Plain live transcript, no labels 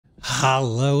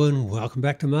Hello and welcome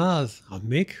back to Mars. I'm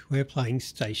Mick. We're playing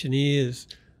Stationeers.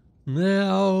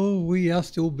 Now we are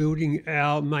still building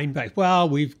our main base. Well,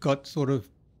 we've got sort of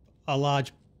a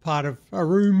large part of a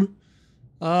room.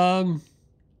 So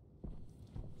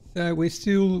we're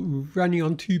still running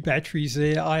on 2 batteries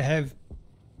there. I have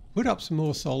put up some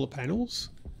more solar panels.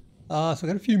 So I've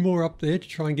got a few more up there to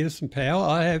try and get us some power.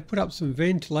 I have put up some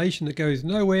ventilation that goes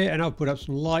nowhere, and I've put up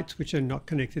some lights which are not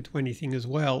connected to anything as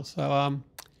well. So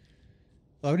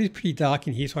though it is pretty dark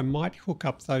in here, so I might hook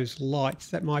up those lights.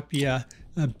 That might be a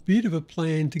bit of a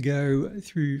plan to go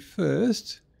through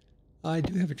first. I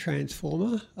do have a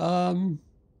transformer. I'll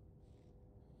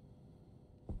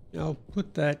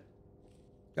put that,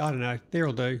 I don't know,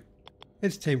 there'll do.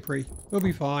 It's temporary. We'll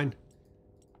be fine.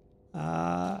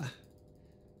 Let's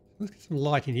get some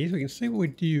light in here so we can see what we're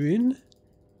doing.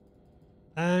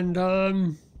 And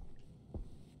then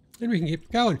we can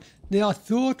get going. Now I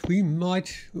thought we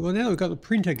might, well now that we've got the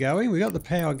printer going, we've got the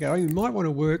power going, we might want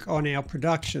to work on our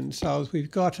production. So as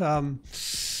we've got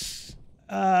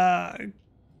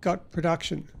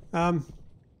production.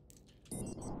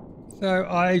 So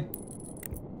I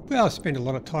spend a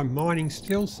lot of time mining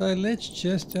still, so let's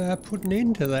just put an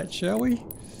end to that, shall we?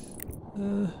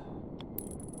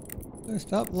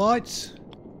 First up, lights.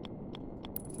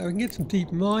 So we can get some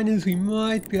deep miners. We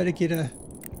might be able to get an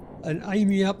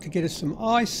Amy up to get us some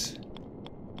ice,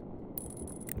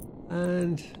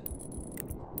 and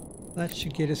that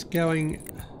should get us going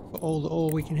for all the ore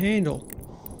we can handle.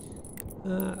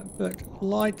 But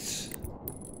lights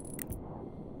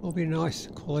will be a nice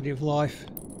quality of life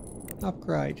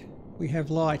upgrade. We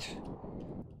have light.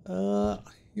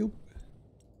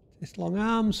 Just long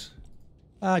arms.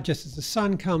 Just as the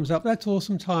sun comes up. That's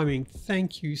awesome timing.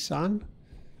 Thank you, sun.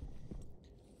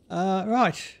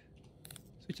 Right.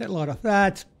 Switch that light off.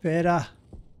 That's better.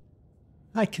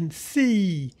 I can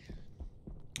see.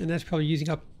 And that's probably using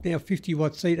up now 50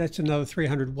 watts. See, that's another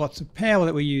 300 watts of power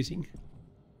that we're using.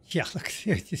 Yeah, look,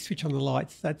 just switch on the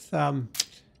lights. That's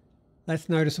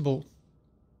noticeable.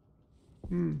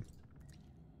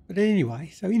 But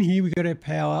anyway, so in here we've got our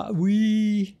power.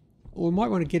 We might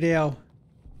want to get our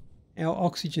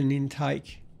oxygen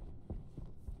intake.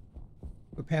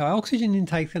 For power, our oxygen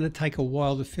intake's going to take a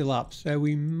while to fill up, so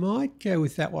we might go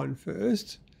with that one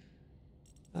first.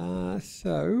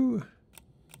 So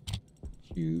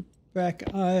you back,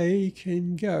 I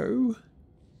can go.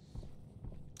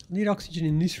 I need oxygen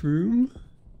in this room.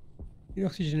 Need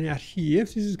oxygen out here.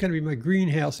 If this is going to be my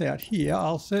greenhouse out here,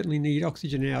 I'll certainly need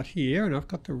oxygen out here, and I've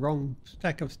got the wrong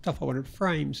stack of stuff I wanted,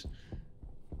 frames.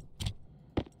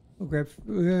 I'll grab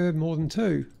more than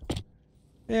 2.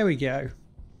 There we go.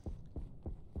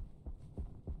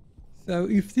 So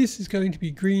if this is going to be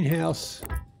greenhouse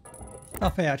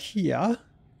stuff out here,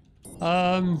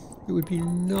 it would be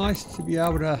nice to be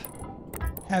able to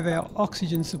have our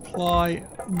oxygen supply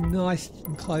nice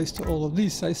and close to all of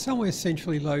this, so somewhere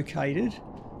centrally located.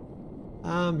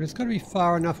 But it's got to be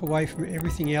far enough away from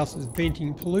everything else that's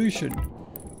venting pollution.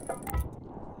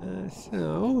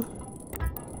 So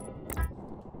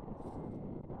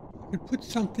I could put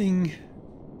something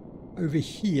over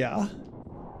here.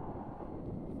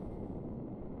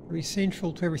 It'll be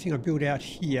central to everything I build out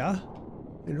here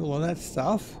and all of that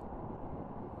stuff.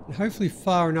 And hopefully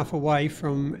far enough away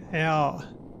from our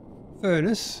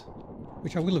furnace,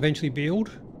 which I will eventually build,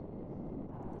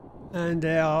 and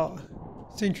our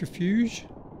centrifuge.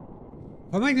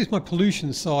 If I make this my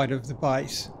pollution side of the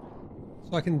base,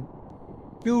 so I can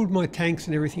build my tanks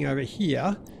and everything over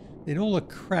here, then all the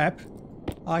crap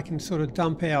I can sort of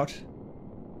dump out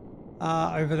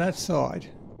over that side.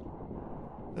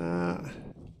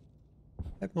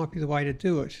 That might be the way to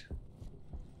do it.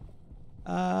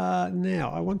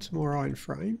 Now I want some more iron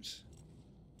frames.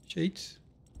 Sheets.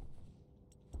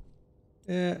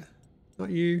 Not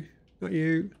you, not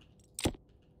you.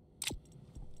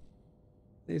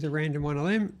 There's a random one of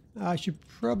them. I should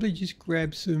probably just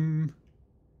grab some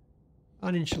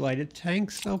uninsulated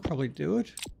tanks. I'll probably do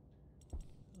it.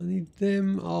 I need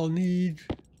them. I'll need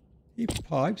heap of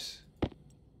pipes.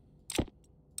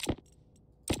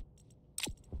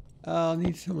 I'll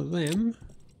need some of them.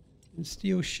 And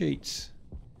steel sheets.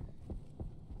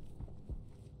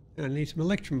 And I need some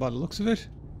electrum by the looks of it.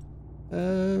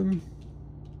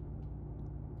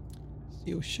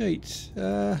 Steel sheets.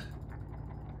 Yeah,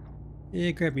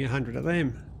 grab me 100 of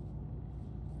them.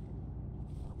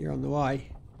 You're on the way.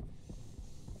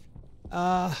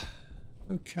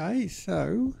 Okay,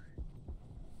 so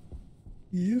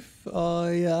if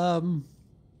I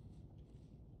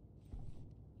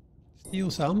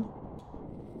steal some.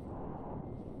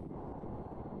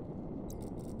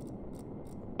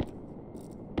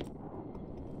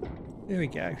 There we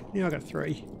go. Now I've got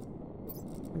 3.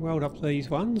 Weld up these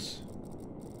ones.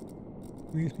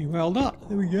 Where's me weld up?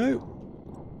 There we go.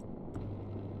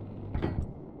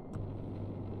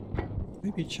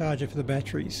 Maybe a charger for the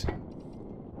batteries.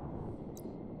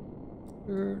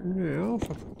 Now, if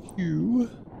I put you...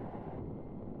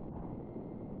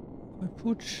 I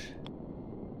put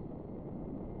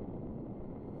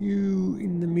you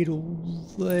in the middle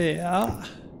there.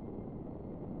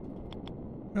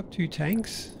 Put up 2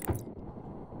 tanks.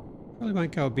 Probably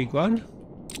won't go a big one.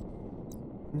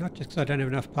 Not just because I don't have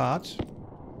enough parts.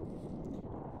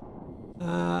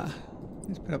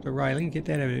 Let's put up the railing, get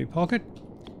that out of my pocket.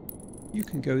 You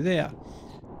can go there.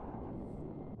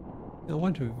 Now I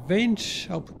want to vent.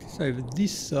 I'll put this over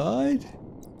this side.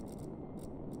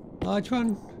 Large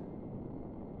one.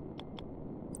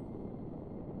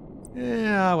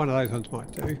 Yeah, one of those ones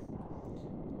might do.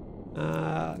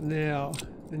 Now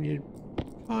I need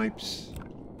pipes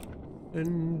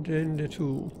and a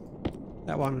tool.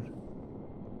 That one.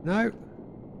 No.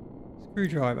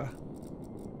 Screwdriver.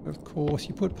 Of course,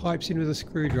 you put pipes in with a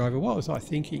screwdriver. What was I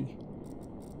thinking?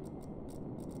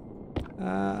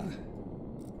 I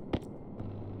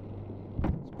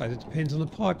suppose it depends on the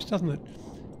pipes, doesn't it?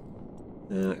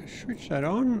 Switch that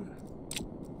on.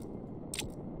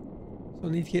 So I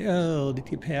need to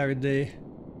get power in there.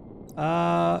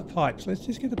 Pipes. Let's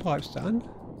just get the pipes done.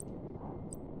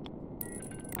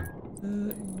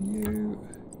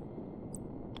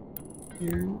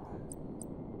 You.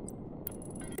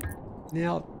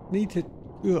 Now, need to...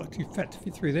 Ugh, too fat to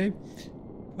fit through there.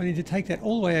 I need to take that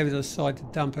all the way over to the side to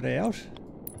dump it out.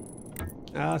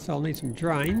 So I'll need some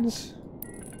drains.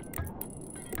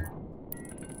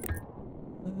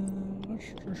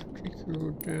 Let's just take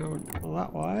you down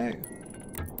that way.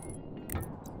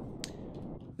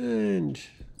 And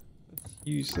let's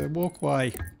use the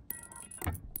walkway.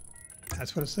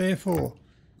 That's what it's there for.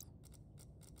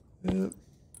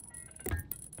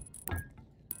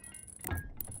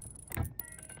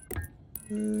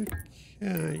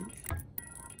 Okay.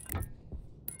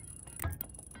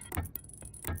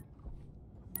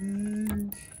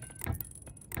 And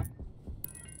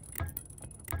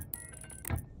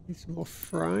need some more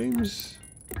frames.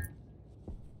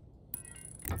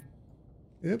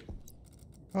 Yep.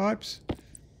 Pipes.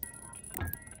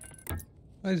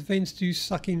 Those vents do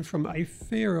suck in from a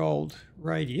fair old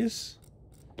radius.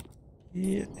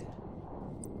 Yeah.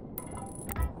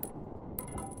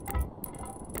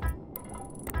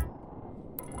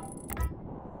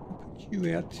 Put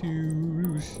you out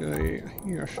to, say,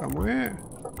 here somewhere.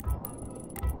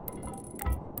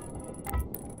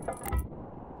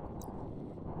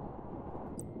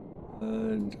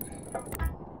 And...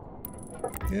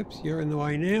 Yep, you're in the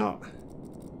way now.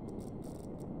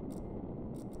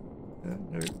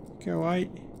 No, go away.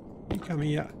 You come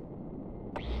here.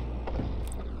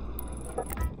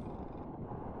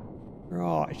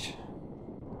 Right.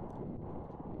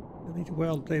 I need to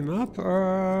weld them up.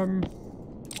 So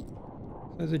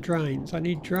the drains. I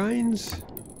need drains.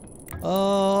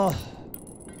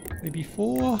 Maybe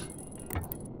 4.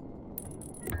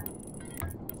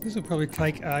 This will probably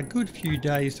take a good few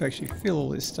days to actually fill all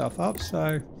this stuff up.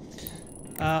 So,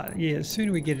 yeah, the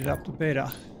sooner we get it up, the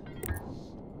better.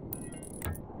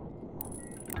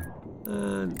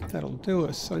 And that'll do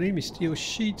us. So I need my steel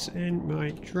sheets and my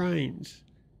drains.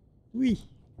 Whee!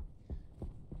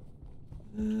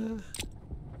 How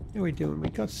are we doing? We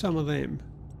got some of them.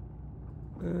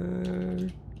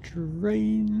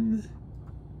 Drain.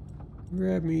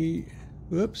 Grab me.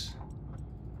 Whoops.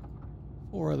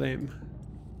 4 of them.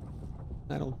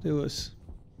 That'll do us.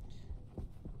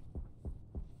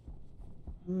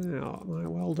 Now, my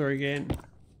welder again.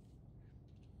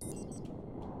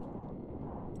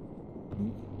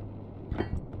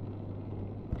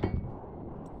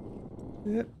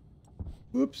 Yep.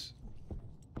 Whoops.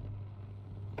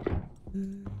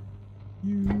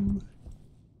 You.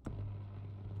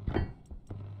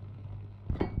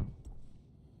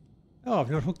 Oh, I've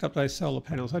not hooked up those solar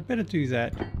panels. I'd better do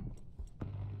that.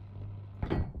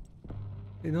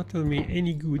 They're not doing me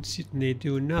any good sitting there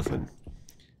doing nothing.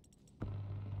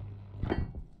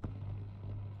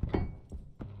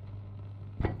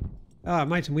 I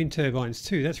made some wind turbines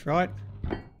too, that's right.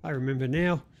 I remember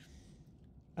now.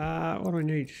 What do I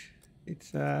need?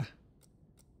 It's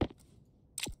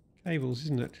cables,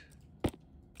 isn't it?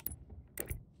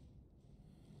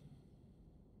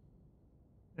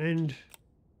 And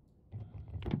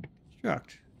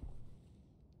construct.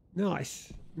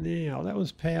 Nice. Now that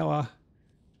was power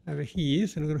over here,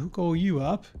 so I'm going to hook all you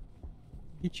up,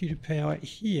 get you to power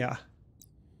here.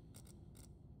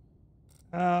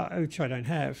 Which I don't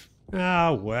have.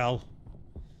 Ah, well.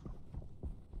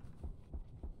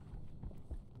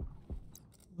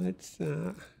 Let's,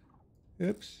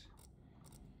 oops,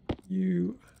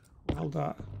 you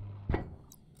welder,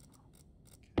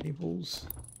 cables,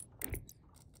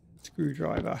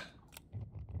 screwdriver.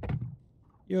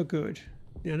 You're good.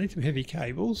 Now I need some heavy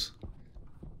cables.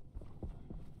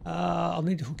 I'll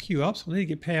need to hook you up, so I'll need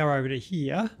to get power over to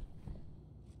here.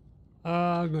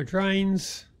 My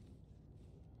drains.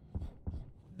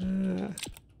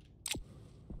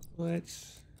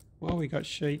 Well, we got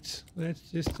sheets. Let's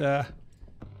just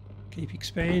keep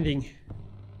expanding.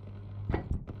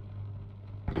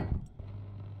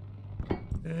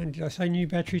 And did I say new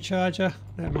battery charger?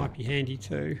 That might be handy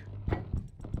too.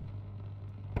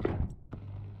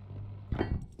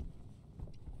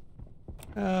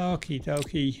 Okie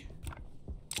dokie.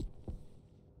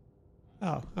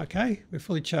 Oh, okay. We're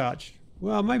fully charged.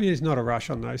 Well, maybe there's not a rush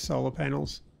on those solar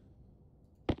panels.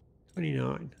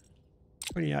 29.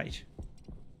 28.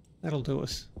 That'll do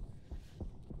us.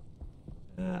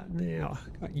 Now,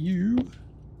 got you.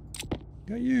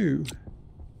 Got you.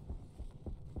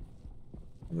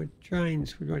 My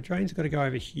drains got to go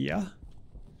over here.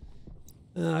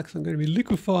 Because I'm going to be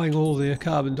liquefying all the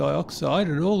carbon dioxide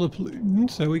and all the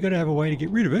pollutants, so we've got to have a way to get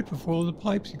rid of it before the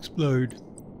pipes explode.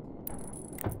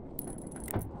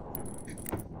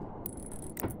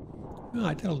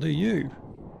 Right, that'll do you.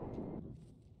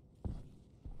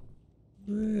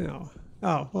 Wow.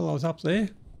 Oh, well, I was up there.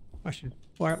 I should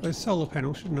fire up those solar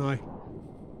panels, shouldn't I?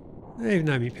 Even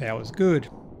though my power's good.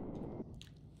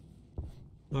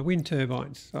 My wind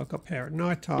turbines, so I've got power at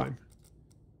night time.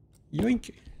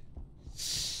 Yoink.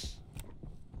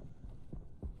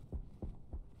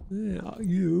 Now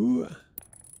you're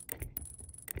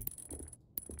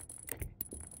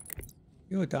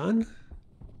done.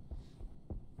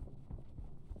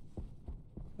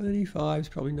 35's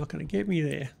probably not going to get me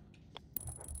there.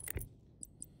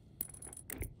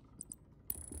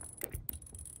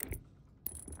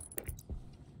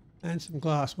 And some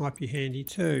glass might be handy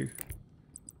too.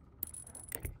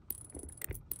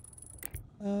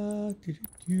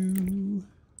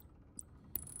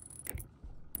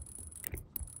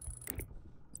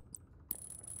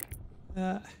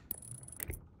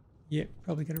 Yep,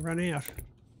 probably going to run out.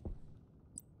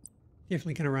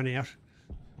 Definitely going to run out.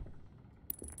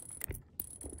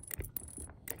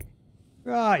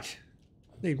 Right,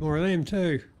 need more of them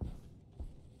too.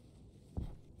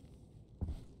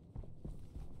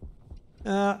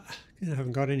 I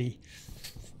haven't got any.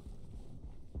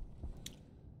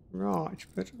 Right,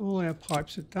 but all our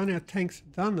pipes are done, our tanks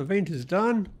are done, the vent is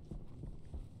done.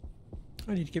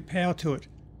 I need to get power to it.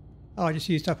 Oh, I just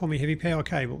used up all my heavy power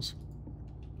cables.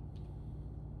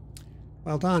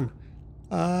 Well done.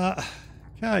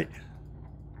 Okay.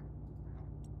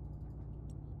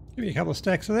 Give me a couple of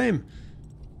stacks of them.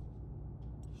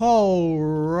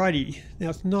 Alrighty. Now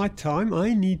it's night time.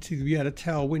 I need to be able to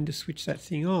tell when to switch that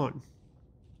thing on.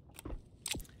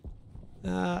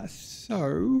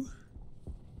 So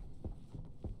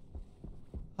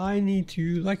I need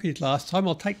to, like we did last time,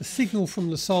 I'll take the signal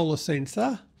from the solar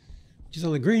sensor, which is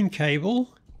on the green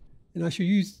cable, and I should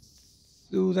use,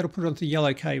 oh, that'll put it onto the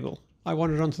yellow cable. I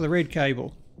want it onto the red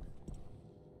cable.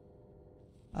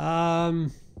 So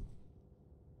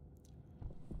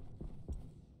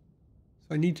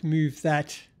I need to move that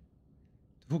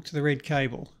to hook to the red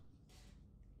cable.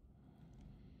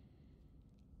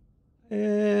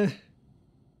 If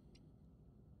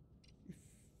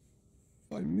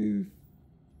I move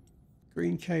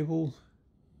green cable,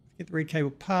 get the red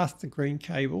cable past the green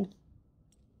cable,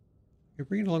 I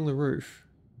bring it along the roof.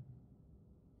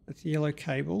 That's the yellow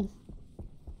cable.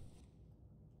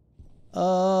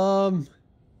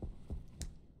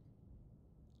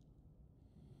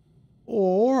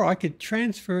 Or I could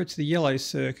transfer it to the yellow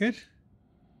circuit,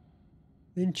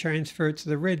 then transfer it to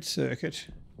the red circuit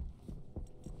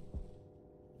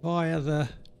via the,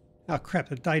 oh crap,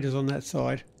 the data's on that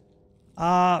side.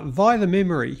 Via the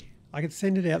memory. I could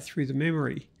send it out through the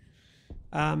memory.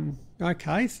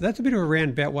 Okay, so that's a bit of a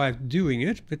roundabout way of doing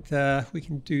it, but we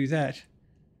can do that.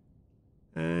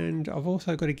 And I've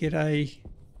also got to get a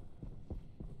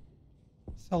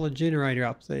solid generator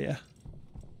up there.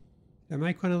 Can I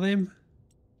make one of them?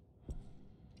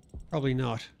 Probably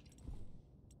not.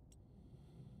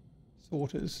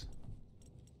 Sorters.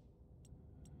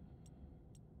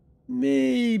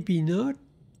 Maybe not.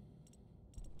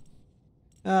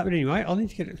 But anyway, I'll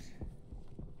need to get it.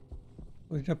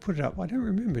 Where did I put it up? I don't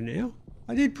remember now.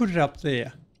 I did put it up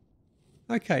there.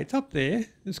 Okay, it's up there.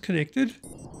 It's connected.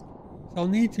 So I'll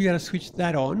need to be able to switch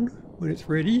that on when it's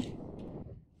ready.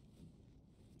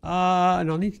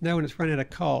 And I'll need to know when it's run out of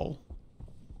coal.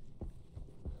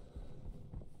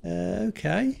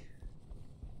 Okay.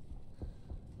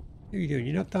 What are you doing?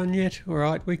 You're not done yet?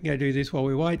 Alright, we can go do this while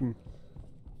we're waiting.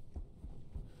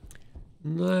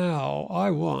 Now,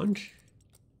 I want...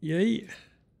 Yee. I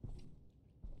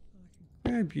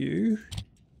can grab you.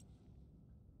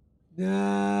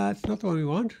 Nah, it's not the one we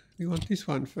want. We want this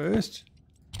one first.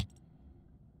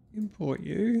 Import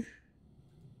you.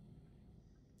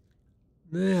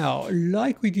 Now,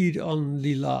 like we did on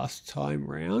the last time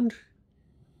round,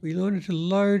 we wanted to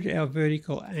load our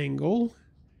vertical angle,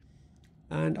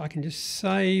 and I can just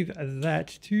save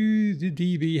that to the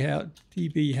DB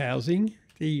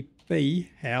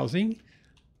housing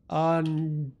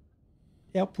on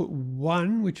output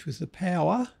 1, which was the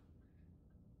power.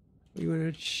 We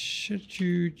want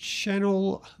to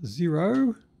channel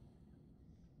 0,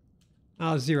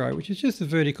 R0, which is just the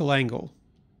vertical angle.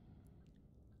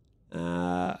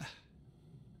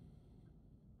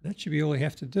 That should be all we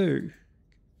have to do.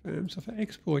 So if I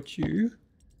export you,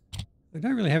 I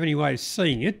don't really have any way of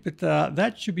seeing it, but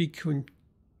that should be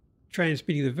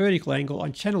transmitting the vertical angle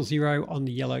on channel 0 on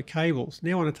the yellow cables.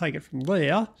 Now I want to take it from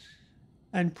there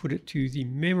and put it to the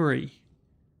memory,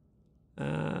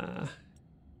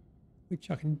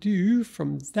 which I can do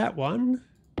from that one.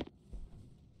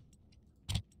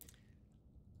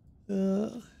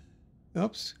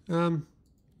 Oops.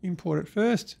 Import it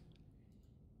first.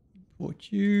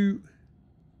 Import you.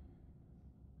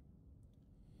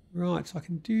 Right, so I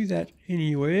can do that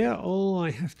anywhere. All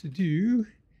I have to do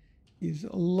is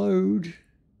load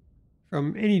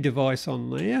from any device on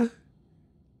there.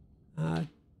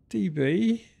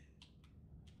 DB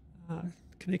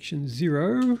connection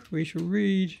 0. We shall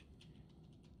read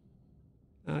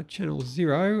channel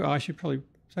 0. I should probably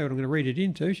say what I'm going to read it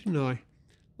into, shouldn't I?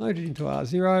 Load it into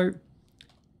R0.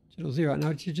 Channel 0.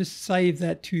 Now, to just save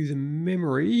that to the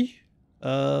memory.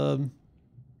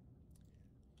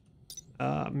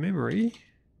 Memory.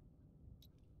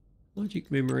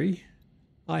 Logic memory.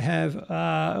 I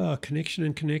have connection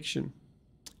and connection.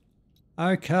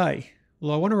 Okay.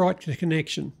 Well, I want to write to the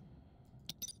connection.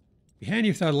 It'd be handy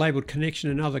if they were labelled connection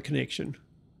and other connection.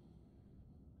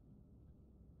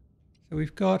 So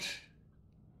we've got...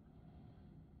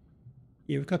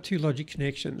 Yeah, we've got 2 logic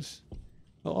connections.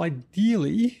 Well,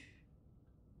 ideally,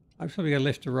 I've probably go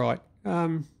left to right.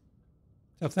 So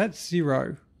if that's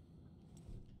 0,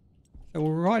 so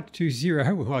we'll write to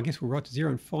 0. Well, I guess we'll write to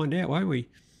 0 and find out, won't we?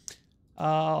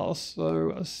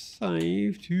 So a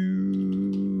save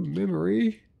to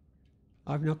memory.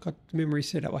 I've not got the memory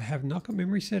set up. I have not got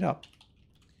memory set up.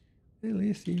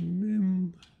 Alias the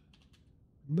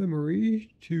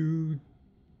memory to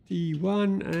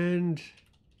D1 and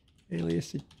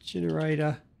alias the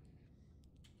generator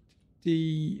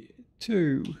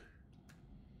D2.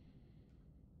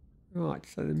 Right,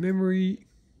 so the memory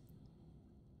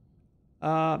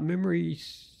memory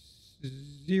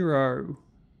 0.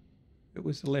 It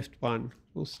was the left one.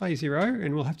 We'll say 0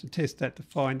 and we'll have to test that to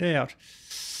find out.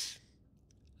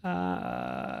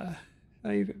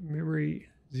 Save memory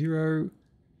 0.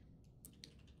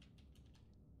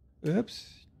 Oops.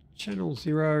 Channel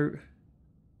 0.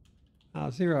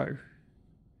 R0.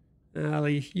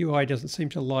 The UI doesn't seem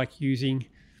to like using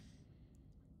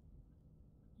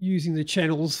the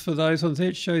channels for those ones.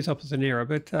 It shows up as an error,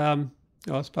 but I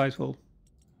suppose we'll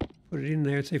put it in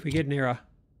there and see if we get an error.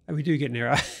 And we do get an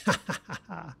error.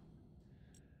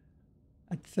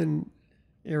 That's an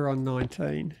error on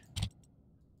 19.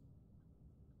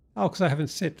 Oh, because I haven't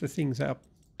set the things up.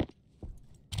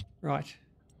 Right.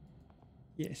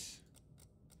 Yes.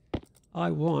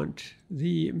 I want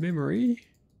the memory,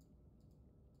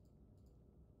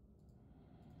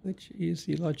 which is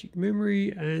the logic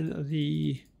memory and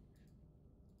the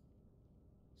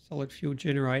solid fuel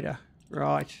generator.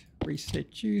 Right.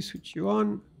 Reset you, switch you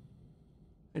on,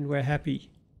 and we're happy.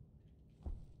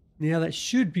 Now that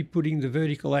should be putting the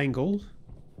vertical angle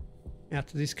out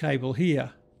to this cable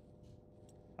here.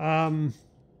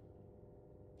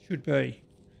 Should be.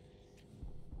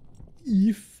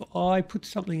 If I put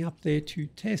something up there to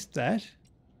test that,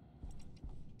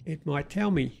 it might tell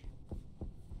me.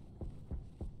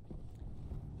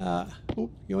 Oh,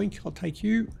 yoink, I'll take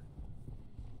you.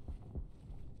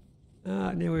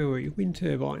 Now where were you? Wind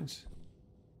turbines.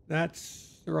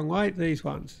 That's the wrong way, these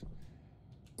ones.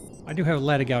 I do have a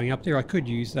ladder going up there, I could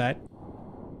use that.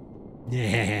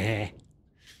 Yeah.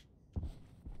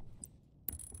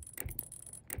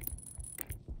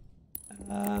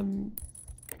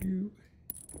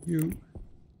 You.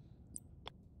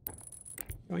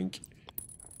 Yoink.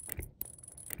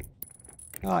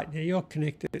 Alright, now you're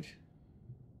connected.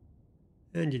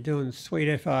 And you're doing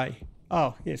sweet FA.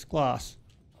 Oh, yes, glass.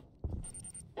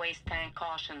 Waste tank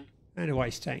caution. And a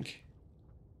waste tank.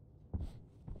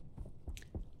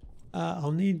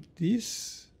 I'll need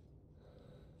this.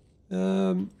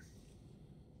 Where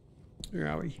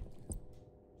are we?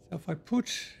 So if I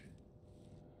put...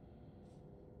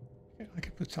 I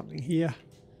could put something here.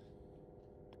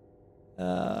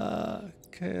 Grab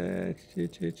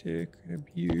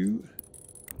you.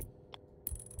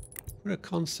 Put a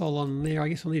console on there. I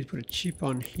guess I'll need to put a chip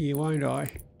on here, won't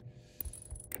I?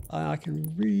 I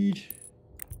can read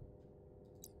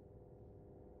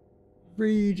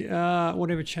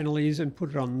whatever channel is and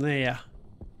put it on there.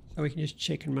 So we can just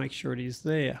check and make sure it is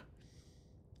there.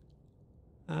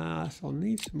 So I'll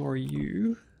need some more of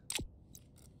you.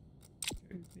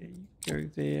 Go there, you go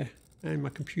there. And my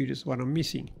computer's the one I'm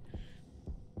missing.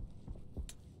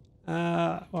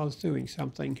 Well, I was doing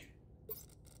something.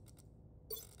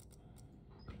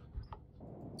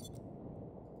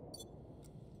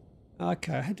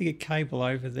 Okay, I had to get cable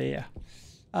over there.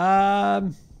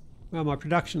 Well, my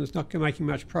production is not making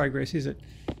much progress, is it?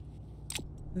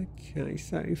 Okay,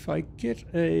 so if I get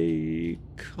a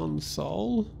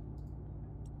console,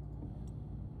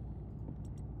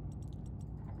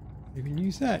 I can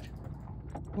use that.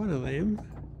 One of them,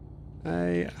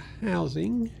 a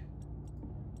housing.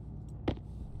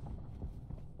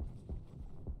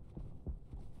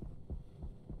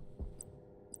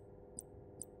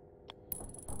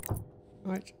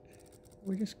 Right,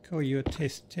 we just call you a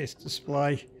test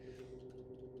display.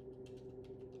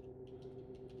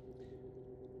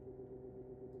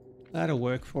 That'll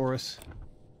work for us.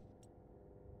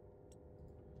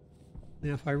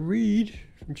 Now if I read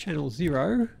from channel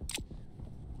 0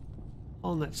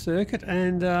 on that circuit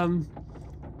and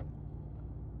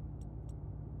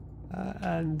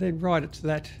then write it to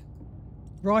that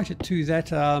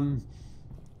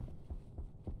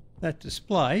that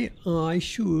display, I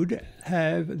should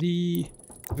have the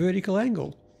vertical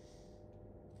angle.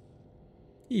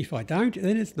 If I don't,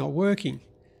 then it's not working.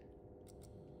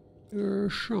 So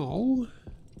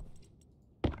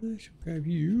I shall grab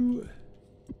you.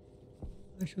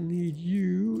 I shall need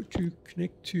you to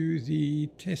connect to the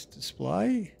test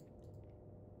display.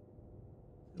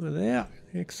 Oh, there,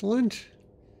 excellent.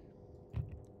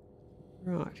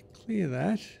 Right, clear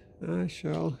that. I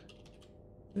shall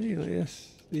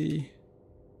alias the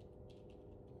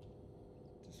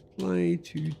display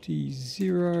to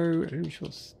D0 and we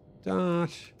shall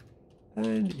start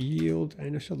and yield,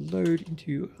 and I shall load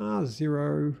into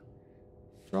R0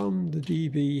 from the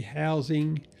DB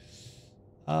housing.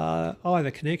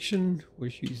 Either connection,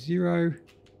 which is 0,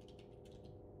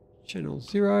 channel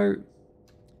 0,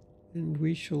 and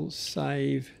we shall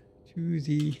save to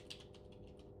the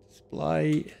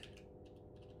display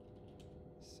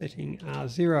setting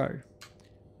R0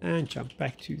 and jump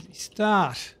back to the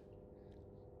start.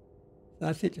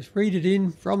 That's it, just read it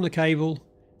in from the cable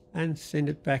and send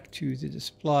it back to the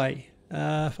display.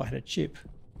 If I had a chip.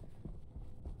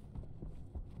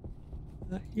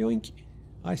 Yoink.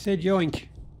 I said yoink.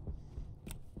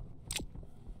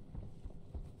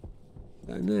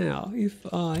 So now, if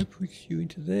I put you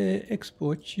into there,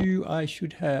 export you, I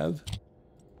should have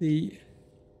the...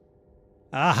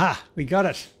 Aha! We got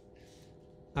it!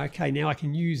 Okay, now I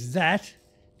can use that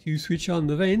to switch on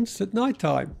the vents at night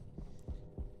time.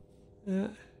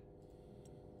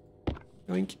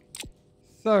 Yoink.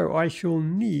 So I shall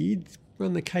need,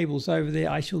 run the cables over there,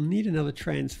 I shall need another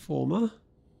transformer.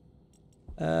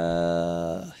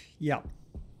 Yeah.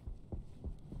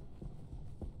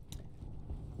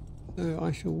 So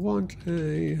I shall want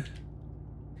a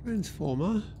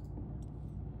transformer.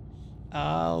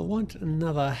 I'll want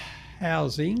another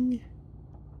housing.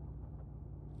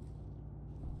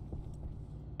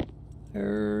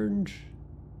 And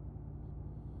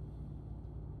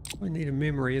I need a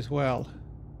memory as well,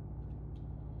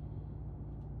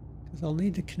 because I'll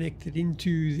need to connect it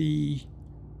into the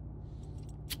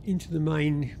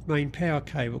main power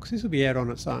cable, because this will be out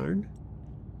on its own.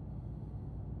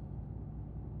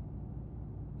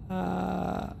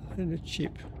 And a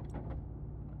chip.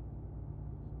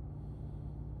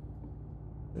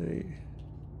 A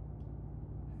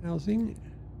housing.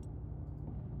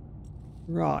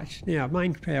 Right, now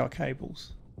main power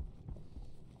cables.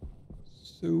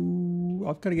 So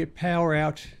I've got to get power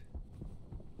out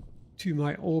to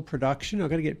my ore production. I've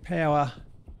got to get power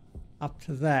up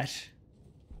to that.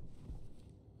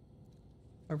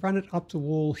 I run it up the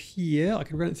wall here. I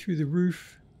can run it through the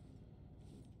roof.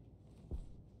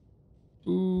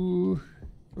 Ooh,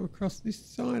 go across this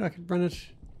side. I could run it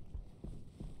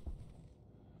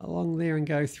along there and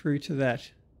go through to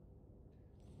that.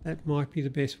 That might be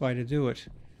the best way to do it.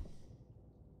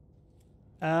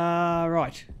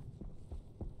 Right.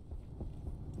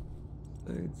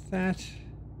 So that,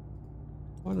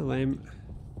 one of them,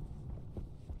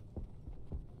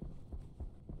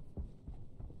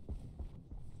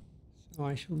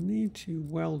 I shall need to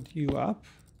weld you up.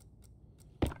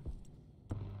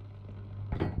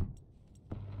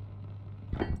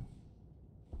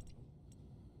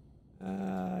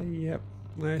 Yep,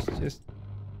 let's just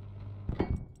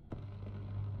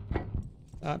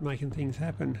start making things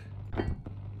happen.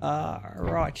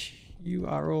 Right, you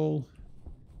are all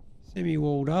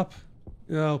semi-walled up,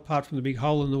 well, apart from the big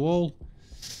hole in the wall.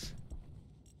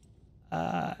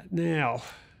 Now,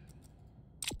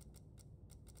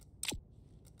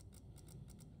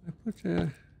 I put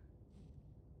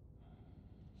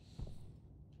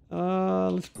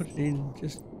let's put it in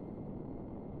just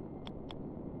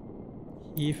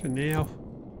here for now.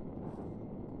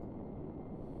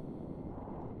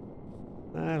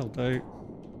 That'll do.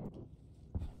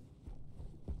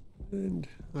 And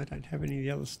I don't have any of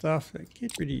the other stuff, so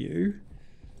get rid of you.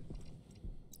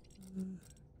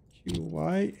 Put you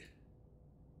away.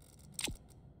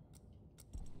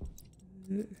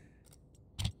 Get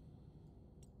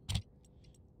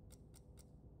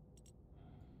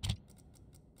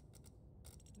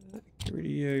rid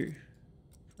of you.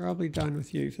 Probably done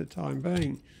with you for the time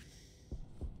being.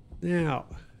 Now,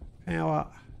 power.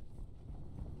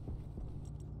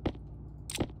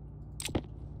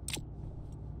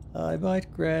 I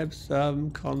might grab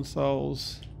some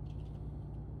consoles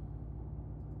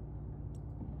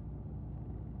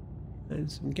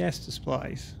and some gas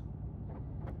displays.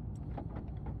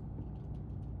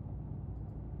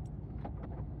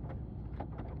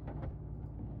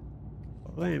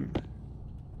 For them.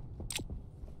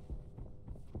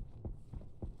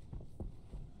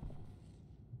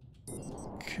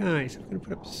 Okay, so I'm going to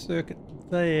put up a circuit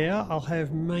there. I'll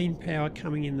have main power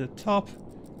coming in the top.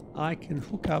 I can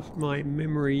hook up my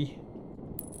memory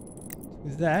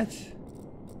to that.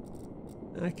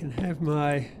 I can have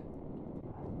my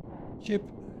chip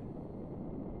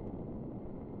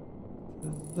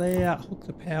there, hook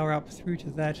the power up through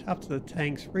to that, up to the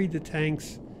tanks, read the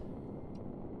tanks,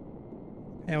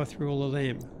 power through all of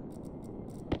them.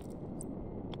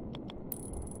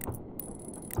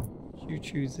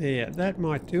 Choo-choo there. That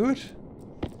might do it.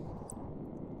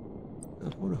 I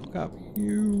want to hook up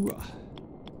you.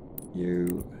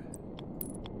 You.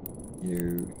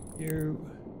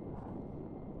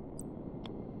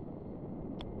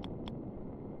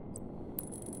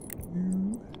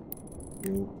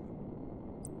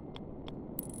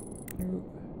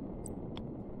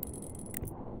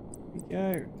 We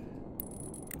go.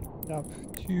 Up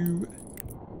to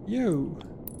you.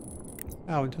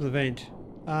 Oh, into the vent.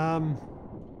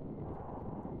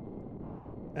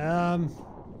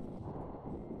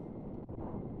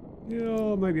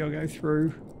 Oh, maybe I'll go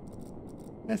through.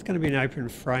 That's going to be an open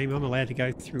frame. I'm allowed to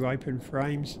go through open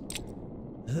frames.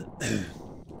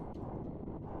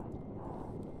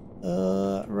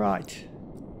 Right.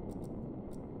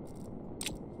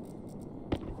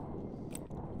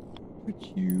 Put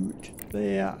you to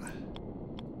there.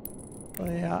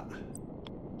 There.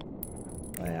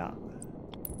 There.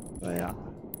 There.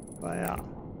 There.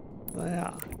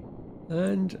 There.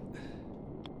 And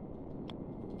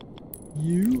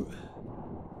you.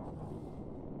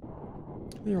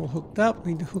 They're all hooked up.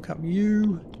 We need to hook up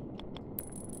you.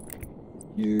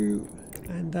 You.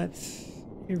 And that's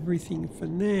everything for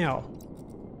now.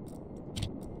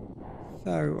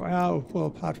 So, well,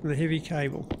 apart from the heavy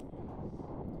cable.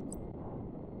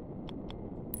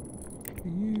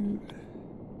 You.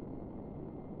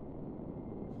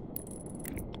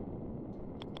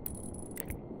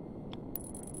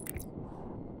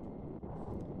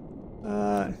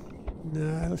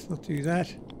 No, let's not do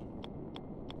that.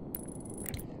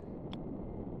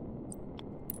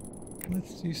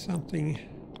 Let's do something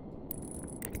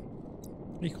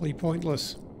equally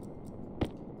pointless.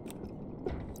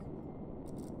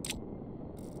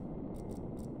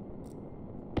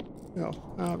 Oh,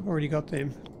 I've already got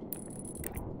them.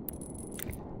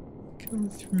 Come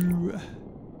through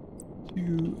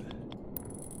to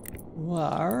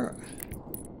wire.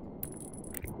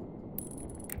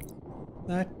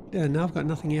 That, no, I've got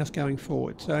nothing else going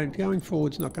forward. So going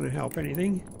forward's not going to help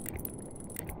anything.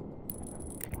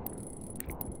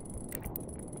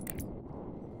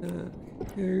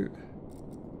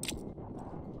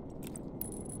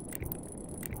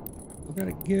 I've got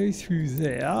to go through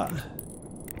there. I'm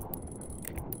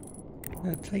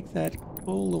going to take that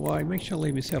all the way. Make sure I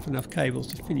leave myself enough cables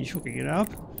to finish hooking it up.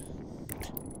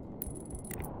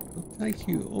 I'll take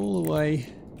you all the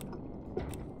way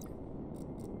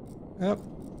up.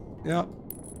 Yep.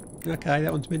 Okay,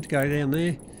 that one's meant to go down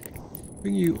there.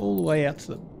 Bring you all the way out to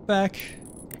the back.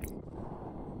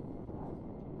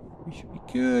 We should be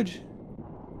good.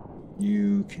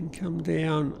 You can come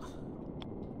down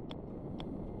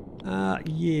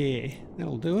Yeah,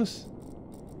 that'll do us.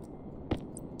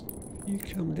 You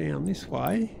come down this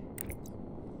way.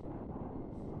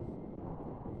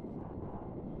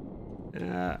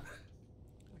 I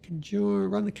can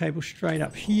run the cable straight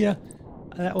up here.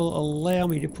 That will allow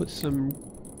me to put some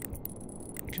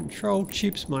control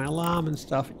chips, my alarm and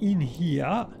stuff in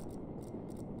here.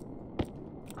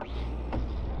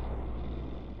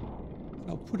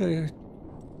 I'll put a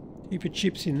heap of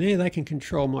chips in there. They can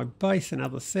control my base and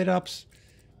other setups.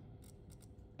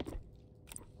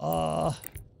 And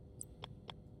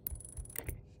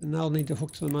they'll need to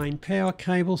hook to the main power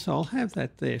cable, so I'll have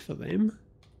that there for them.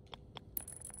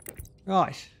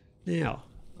 Right, now,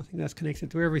 I think that's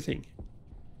connected to everything.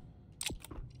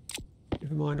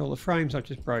 Never mind all the frames I've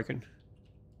just broken.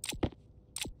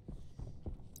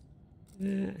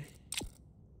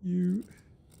 You.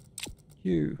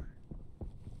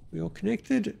 We all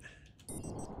connected.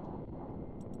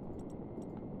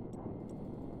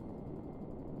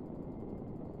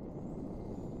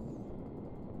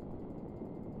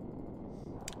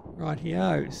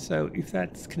 Rightio, so if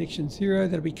that's connection 0,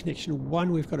 that'll be connection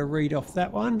 1. We've got to read off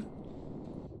that one.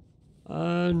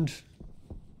 And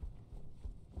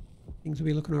things will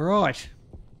be looking all right.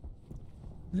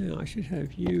 Now I should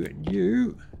have you and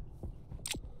you.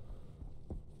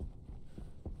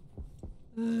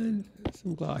 And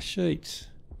some glass sheets.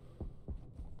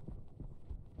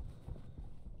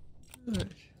 Right.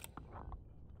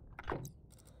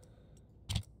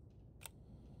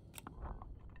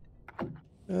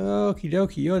 Okie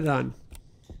dokie, you're done.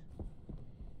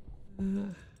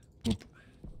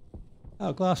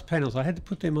 Oh, glass panels. I had to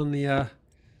put them on the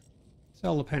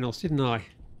solar panels, didn't I?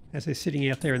 As they're sitting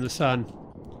out there in the sun.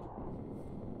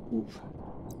 Oof.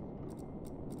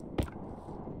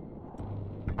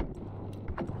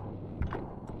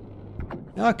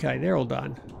 Okay, they're all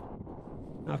done.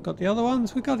 I've got the other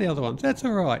ones. We've got the other ones. That's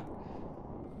all right.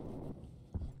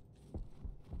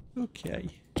 Okay.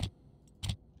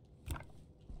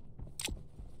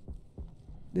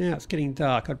 Now it's getting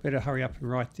dark. I'd better hurry up and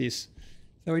write this.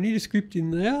 So we need a script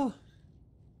in there.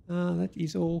 That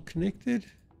is all connected.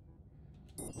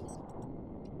 It's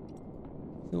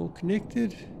all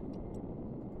connected.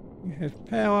 You have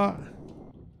power.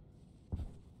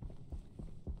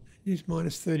 It is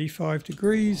minus 35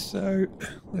 degrees, so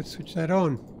let's switch that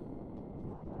on.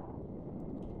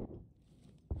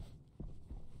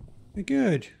 We're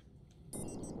good.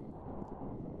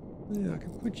 Now I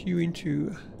can put you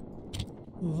into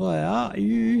there.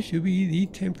 You should be the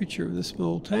temperature of the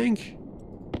small tank,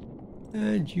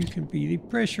 and you can be the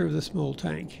pressure of the small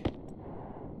tank.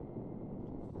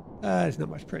 There's not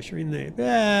much pressure in there,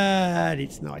 but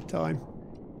it's night time.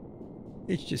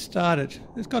 It's just started.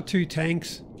 It's got 2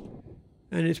 tanks,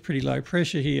 and it's pretty low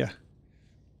pressure here.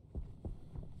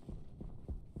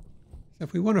 So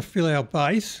if we want to fill our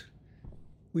base,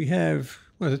 we have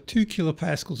 2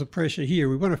 kilopascals of pressure here.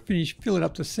 We want to fill it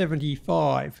up to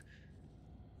 75.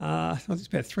 So it's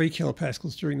about 3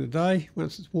 kilopascals during the day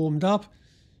once it's warmed up.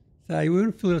 So we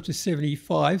want to fill it up to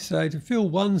 75. So to fill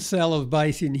 1 cell of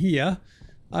base in here,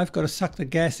 I've got to suck the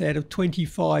gas out of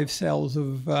 25 cells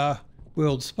of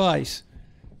world space.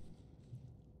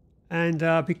 And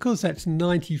because that's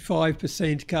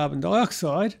 95% carbon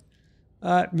dioxide,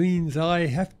 it means I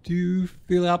have to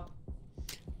fill up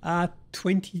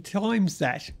 20 times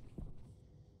that.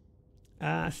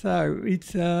 So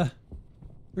it's...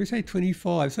 we say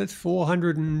 25, so that's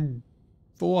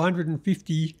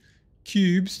 450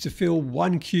 cubes to fill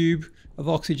 1 cube of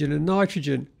oxygen and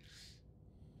nitrogen.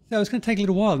 So it's going to take a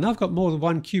little while. Now I've got more than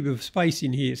 1 cube of space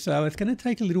in here, so it's going to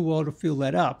take a little while to fill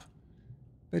that up.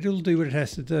 But it'll do what it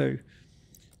has to do.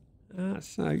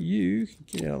 So you can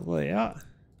get out of there.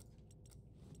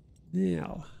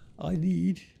 Now I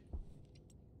need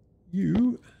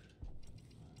you.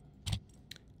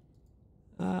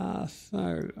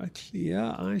 So I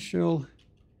clear, I shall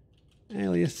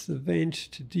alias the vent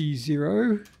to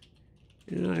D0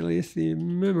 and alias the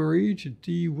memory to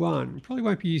D1. Probably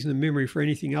won't be using the memory for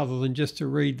anything other than just to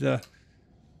read the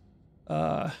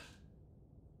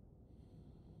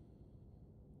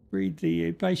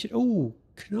base. Oh,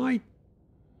 can I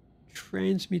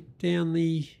transmit down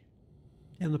the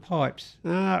pipes?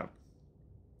 Right,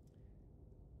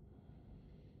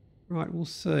 we'll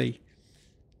see.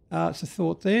 It's a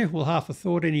thought there. Well, half a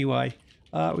thought anyway.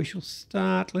 We shall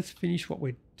start. Let's finish what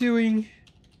we're doing.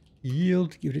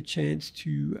 Yield, give it a chance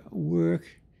to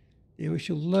work. Now we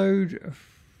shall load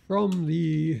from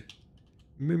the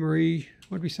memory.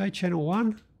 What did we say? Channel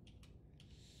 1?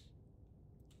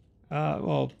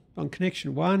 Well, on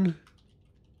connection 1,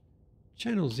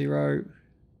 channel 0.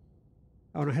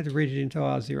 Oh, and I had to read it into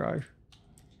R0.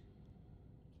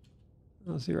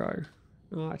 R0.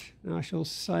 Right, and I shall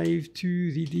save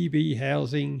to the DB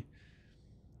housing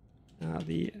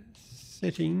the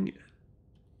setting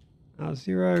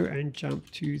R0 and jump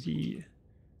to the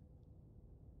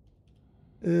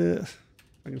if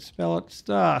I can spell it,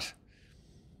 start.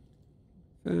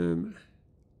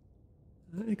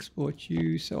 Export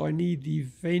you, so I need the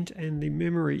vent and the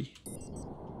memory.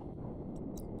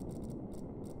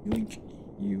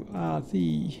 You are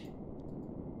the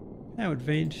powered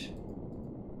vent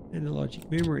and the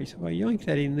logic memory. So if I yoink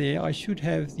that in there, I should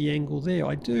have the angle there.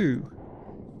 I do.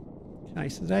 Okay,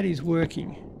 so that is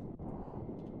working.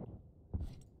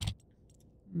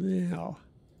 Now,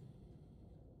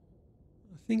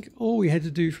 I think all we had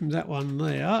to do from that one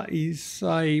there is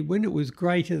say when it was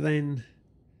greater than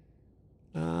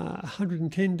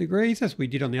 110 degrees, as we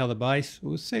did on the other base, it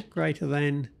was set greater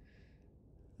than,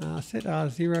 set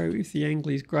R0 if the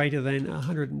angle is greater than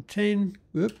 110.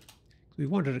 Whoop. We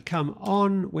want it to come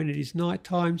on when it is night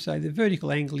time, so the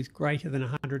vertical angle is greater than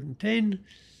 110.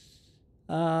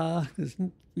 Because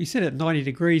we set it at 90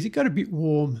 degrees, it got a bit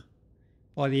warm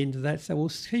by the end of that, so we'll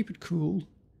keep it cool.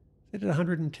 Set it at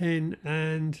 110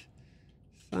 and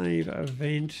save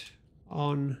event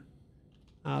on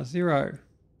R0.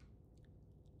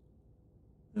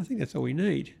 I think that's all we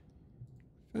need.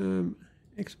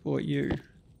 Export you.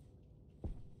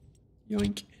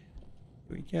 Yoink.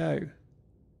 Here we go.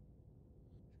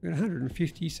 We're at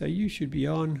 150, so you should be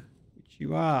on, which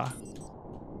you are.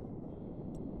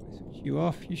 Switch you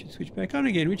off, you should switch back on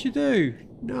again, which you do.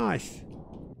 Nice.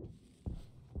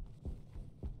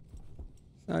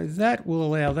 So that will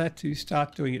allow that to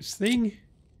start doing its thing.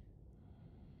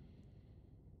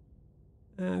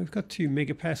 We've got 2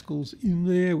 megapascals in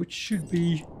there, which should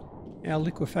be our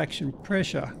liquefaction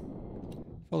pressure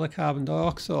for the carbon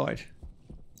dioxide.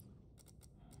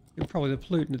 And probably the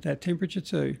pollutant at that temperature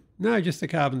too. No, just the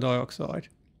carbon dioxide.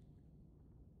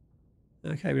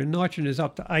 Okay, but nitrogen is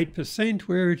up to 8%,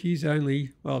 where it is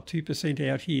only, well, 2%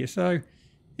 out here. So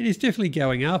it is definitely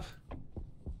going up.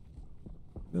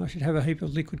 I should have a heap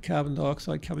of liquid carbon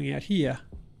dioxide coming out here.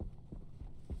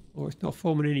 Or it's not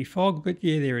forming any fog, but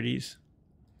yeah, there it is.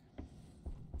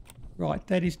 Right,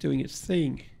 that is doing its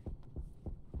thing.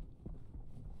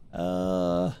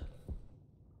 Better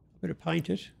paint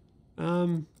it.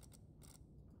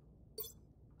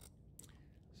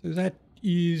 So that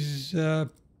is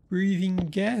breathing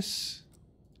gas.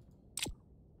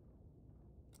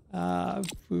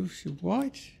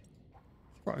 White.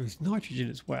 Right, it's nitrogen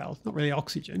as well. It's not really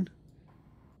oxygen.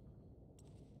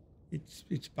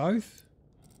 It's both.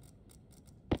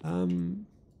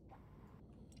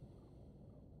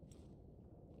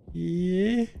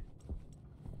 Yeah.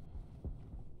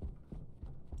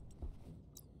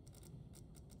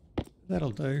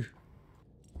 That'll do.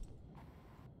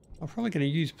 I'm probably going to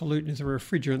use pollutant as a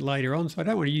refrigerant later on, so I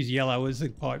don't want to use yellow as the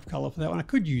pipe colour for that one. I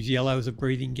could use yellow as a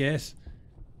breathing gas.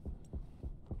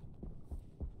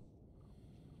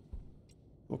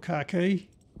 Or khaki.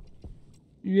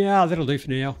 Yeah, that'll do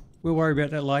for now. We'll worry about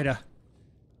that later.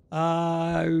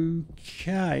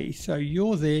 Okay, so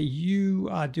you're there. You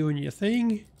are doing your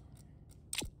thing.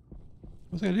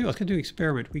 What was I going to do? I was going to do an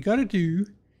experiment. We got to do,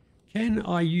 can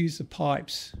I use the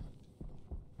pipes?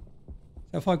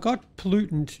 So if I've got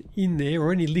pollutant in there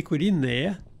or any liquid in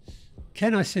there,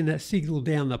 can I send that signal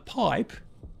down the pipe,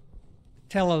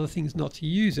 tell other things not to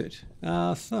use it?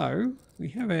 So we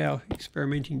have our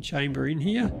experimenting chamber in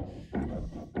here.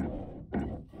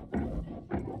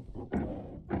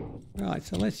 Right,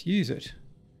 so let's use it.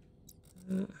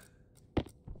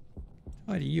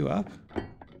 Tidy you up.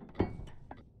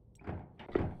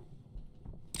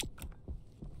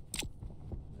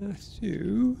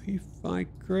 So if I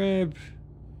grab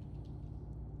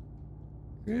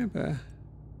a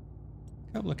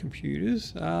couple of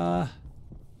computers, I'll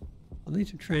need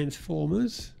some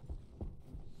transformers.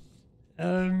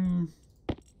 Right,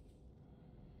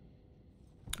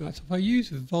 so if I use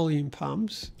volume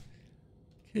pumps,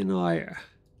 can I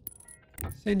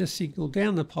send a signal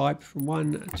down the pipe from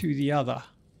one to the other?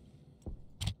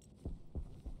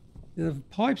 Now, the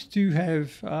pipes do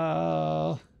have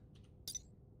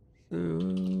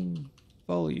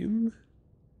volume.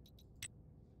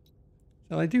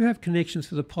 So they do have connections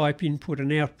for the pipe input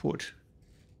and output.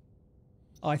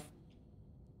 I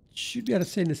should be able to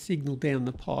send a signal down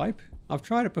the pipe. I've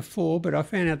tried it before, but I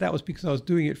found out that was because I was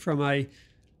doing it from a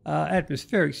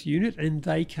atmospherics unit and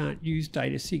they can't use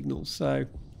data signals. So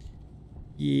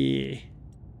yeah,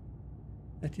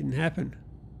 that didn't happen.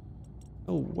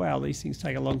 Oh wow, these things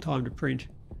take a long time to print.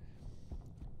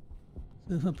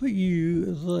 So if I put you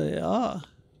there,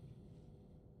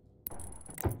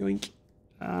 yoink.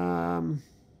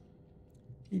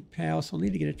 Need power, so I'll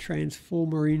need to get a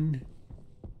transformer in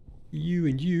you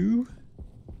and you.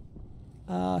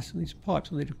 So these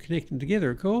pipes, I'll need to connect them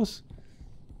together, of course.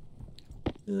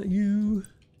 You.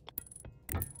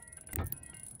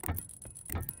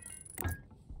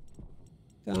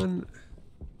 Done.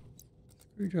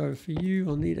 Screwdriver for you.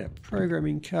 I'll need a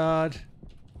programming card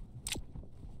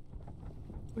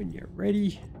when you're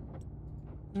ready.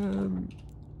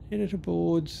 Editor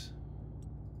boards.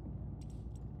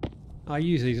 I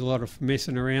use these a lot of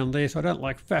messing around there, so I don't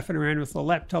like faffing around with the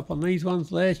laptop on these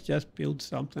ones. Let's just build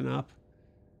something up.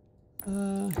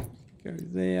 Go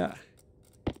there.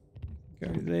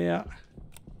 Go there.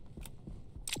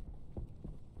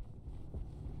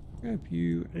 Grab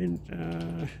you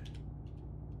and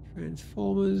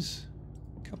transformers.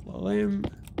 A couple of them.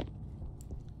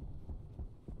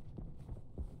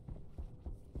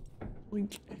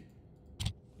 Blink.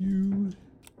 You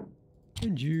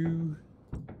and you.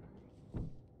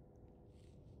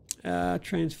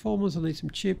 Transformers, I'll need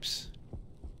some chips.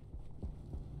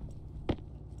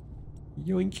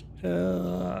 Yoink.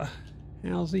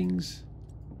 Housings.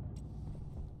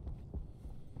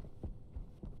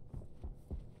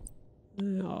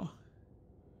 Now,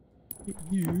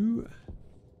 you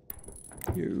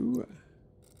need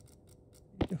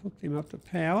to hook them up to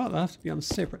power. They'll have to be on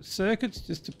separate circuits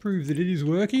just to prove that it is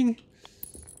working.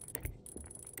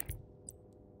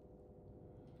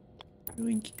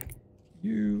 Yoink.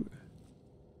 You.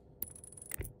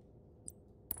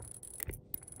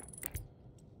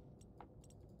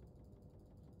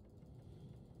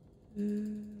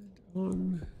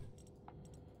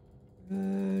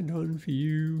 And on for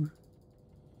you.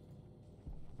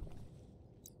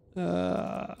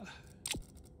 Where'd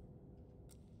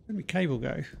my cable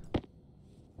go?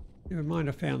 Never mind,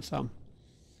 I found some.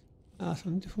 So I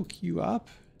need to hook you up.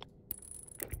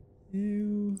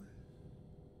 You.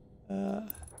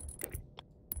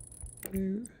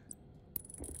 You.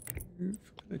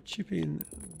 Put a chip in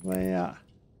there.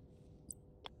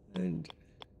 And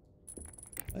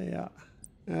there.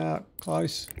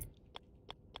 Close.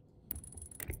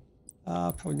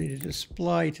 Probably need a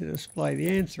display to display the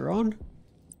answer on.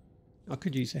 I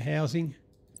could use a housing.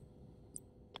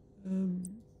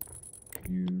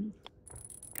 You,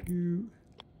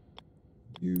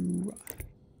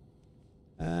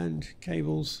 and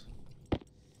cables.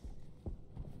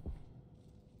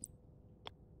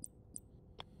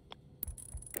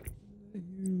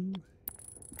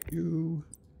 You.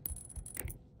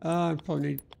 Probably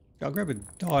need. I'll grab a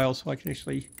dial so I can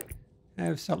actually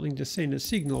have something to send a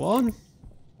signal on.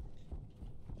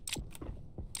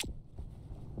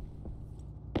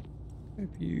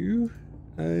 Grab you.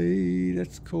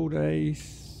 That's called a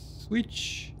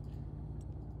switch.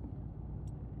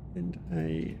 And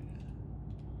a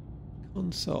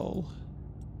console.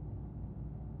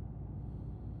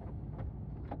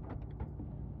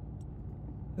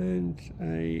 And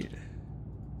a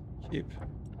chip.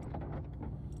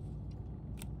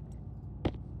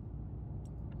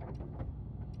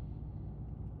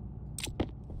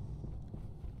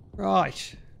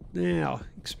 Right, now,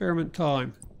 experiment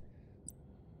time.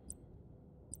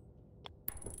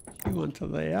 You onto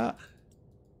there.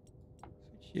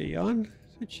 Switch you on.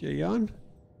 Switch you on.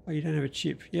 Oh, you don't have a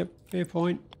chip. Yep, fair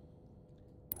point.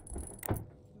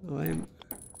 One of them.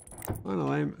 One of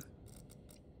them.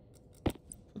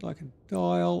 Put like a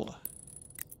dial.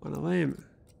 One of them.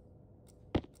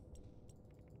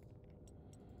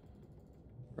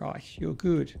 Right, you're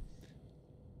good.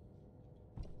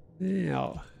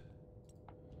 Now.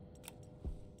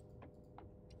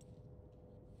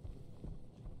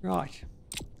 Right.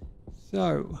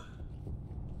 So,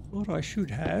 what I should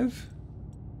have.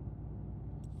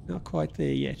 Not quite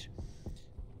there yet.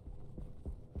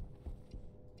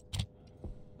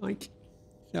 Right.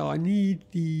 So I need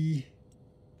the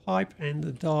pipe and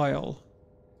the dial.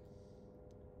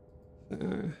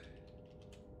 So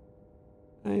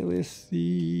alias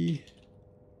the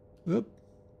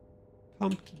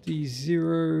pump to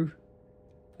D0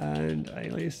 and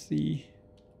alias the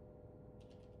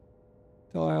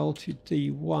dial to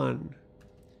D1.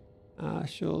 I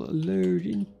shall load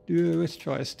into, let's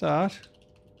try a start.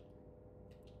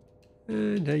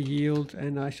 And a yield,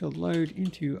 and I shall load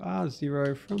into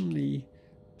R0 from the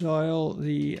dial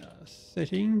the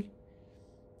setting,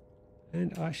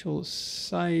 and I shall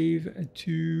save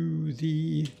to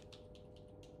the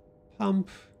pump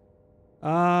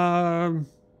the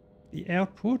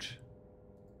output,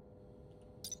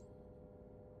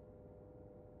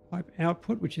 pipe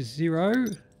output, which is 0.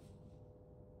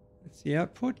 That's the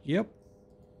output, yep.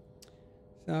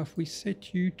 So if we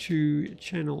set you to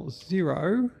channel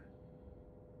 0,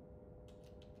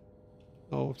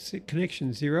 I'll set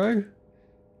connection 0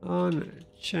 on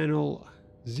channel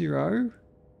 0.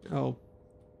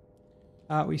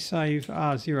 We save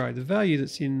R0, the value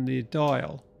that's in the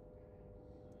dial,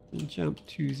 and jump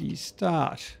to the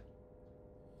start.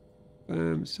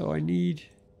 So I need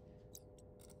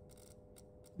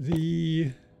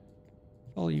the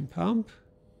volume pump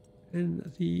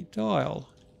and the dial.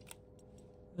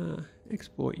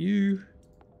 Export U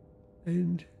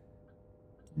and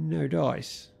no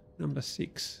dice, number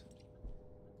 6.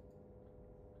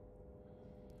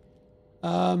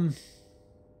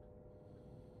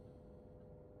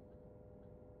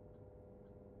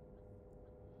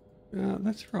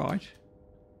 That's right.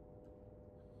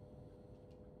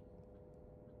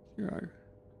 0.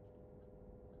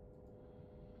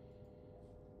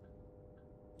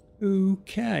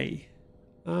 Okay.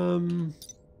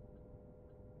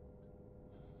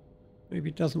 Maybe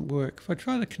it doesn't work. If I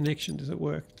try the connection, does it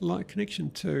work? Like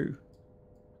connection 2.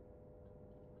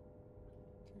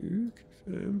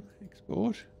 Confirm,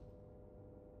 export.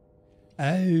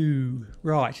 Oh,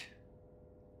 right.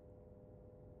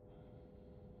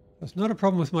 That's not a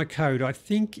problem with my code. I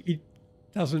think it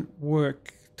doesn't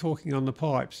work talking on the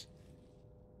pipes.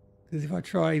 Because if I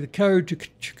try the code to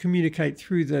communicate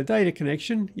through the data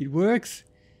connection, it works.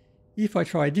 If I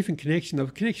try a different connection, the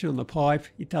connection on the pipe,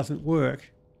 it doesn't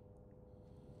work.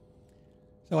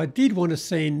 So I did want to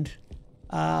send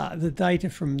the data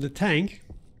from the tank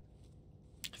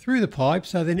through the pipe,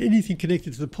 so then anything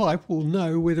connected to the pipe will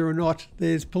know whether or not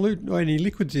there's pollutant or any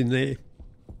liquids in there.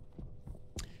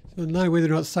 So I'll know whether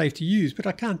or not it's safe to use, but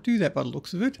I can't do that by the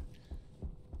looks of it.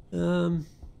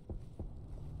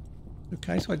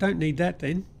 Okay, so I don't need that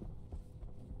then.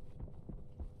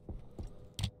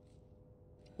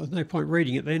 There's no point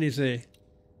reading it then, is there?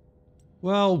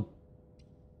 Well,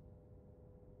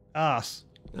 arse.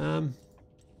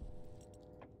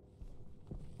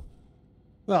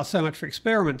 Well, so much for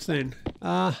experiments then.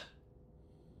 Why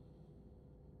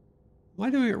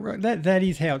doing it right? That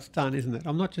is how it's done, isn't it?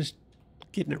 I'm not just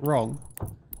getting it wrong.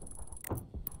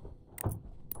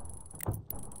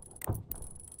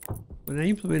 When they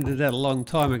implemented that a long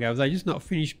time ago, have they just not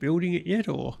finished building it yet,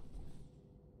 or?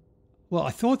 Well,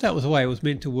 I thought that was the way it was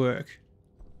meant to work.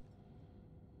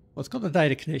 Well, it's got the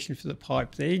data connection for the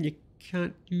pipe there, and you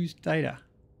can't use data.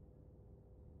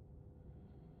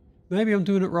 Maybe I'm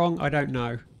doing it wrong, I don't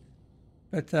know.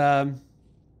 But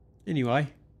anyway.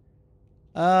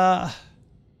 What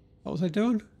was I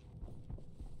doing?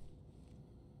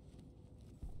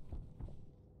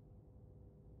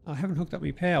 I haven't hooked up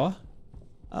my power.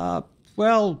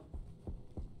 Well,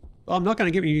 I'm not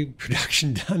going to get my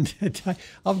production done today.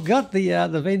 I've got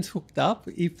the vents hooked up,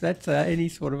 if that's any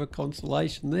sort of a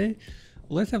consolation there.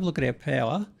 Well, let's have a look at our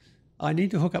power. I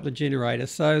need to hook up the generator,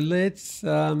 so let's...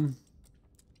 well,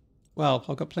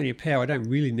 I've got plenty of power. I don't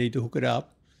really need to hook it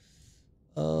up.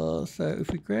 So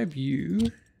if we grab you,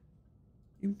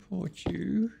 import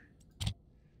you.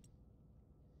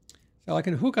 So I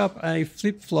can hook up a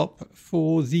flip-flop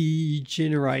for the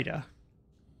generator.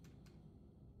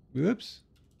 Whoops.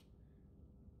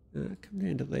 Come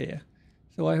down to there.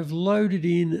 So I have loaded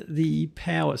in the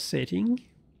power setting.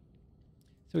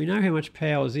 So we know how much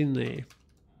power is in there.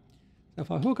 So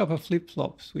if I hook up a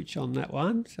flip-flop switch on that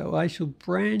one, so I shall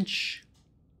branch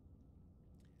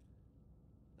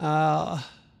less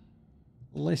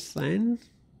than.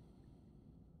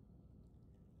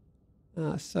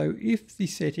 So if the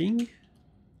setting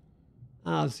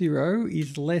R0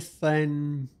 is less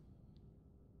than,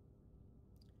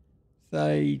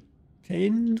 say,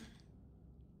 10,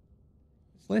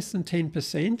 it's less than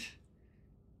 10%.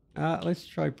 Let's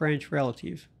try branch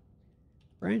relative.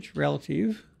 Branch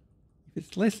relative, if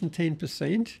it's less than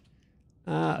 10%,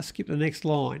 skip the next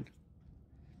line.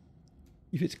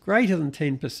 If it's greater than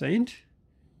 10%,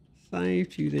 save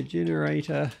to the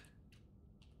generator,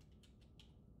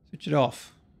 switch it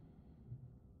off.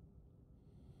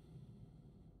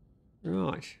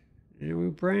 Right, and we'll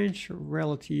branch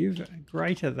relative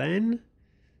greater than.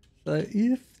 So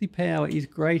if the power is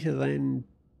greater than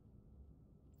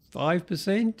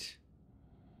 5%,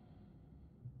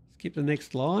 skip the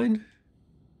next line.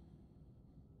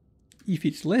 If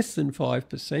it's less than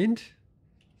 5%,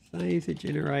 save the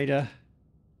generator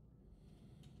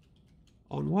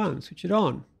on 1, switch it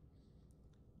on.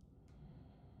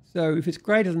 So if it's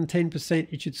greater than 10%,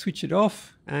 it should switch it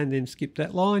off and then skip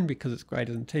that line because it's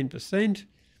greater than 10%.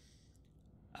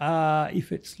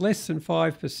 If it's less than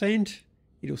 5%,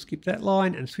 it'll skip that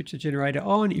line and switch the generator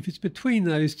on. If it's between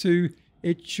those two,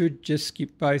 it should just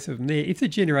skip both of them there. If the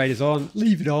generator's on,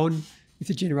 leave it on. If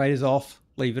the generator's off,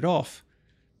 leave it off.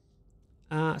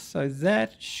 So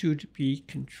that should be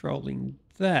controlling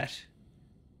that.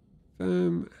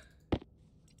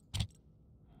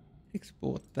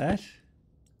 Export that.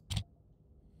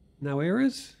 No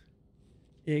errors.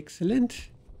 Excellent.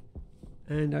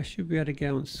 And I should be able to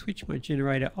go and switch my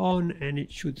generator on, and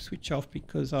it should switch off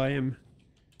because I am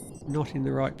not in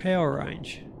the right power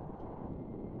range.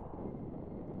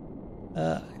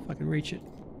 If I can reach it.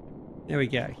 There we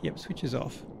go. Yep, switches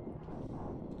off.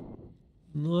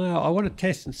 Now I want to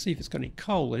test and see if it's got any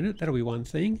coal in it. That'll be one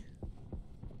thing.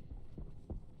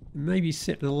 And maybe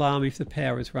set an alarm if the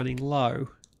power is running low.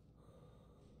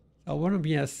 I want to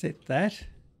be able to set that.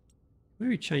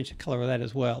 Maybe change the colour of that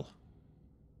as well.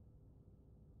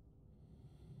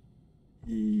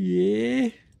 Yeah.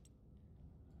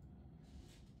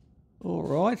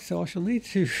 Alright, so I shall need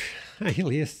to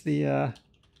alias the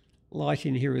light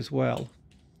in here as well.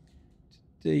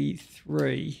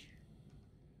 D3.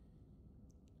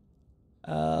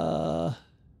 And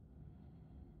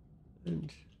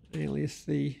alias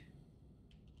the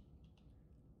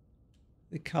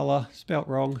colour, spelt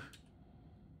wrong,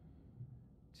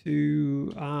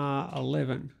 to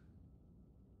R11.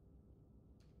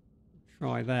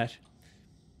 Try that.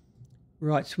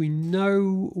 Right, so we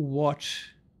know what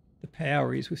the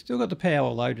power is. We've still got the power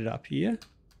loaded up here.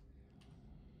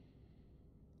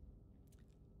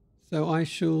 So I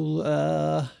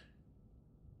shall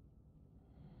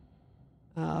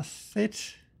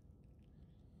set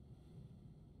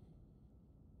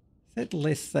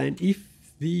less than if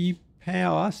the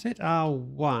power, set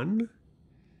R1,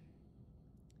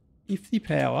 if the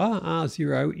power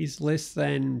R0 is less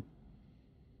than,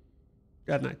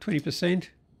 I don't know, 20%,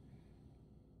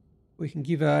 we can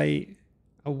give a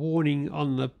warning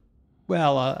on the,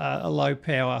 well, a low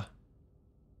power.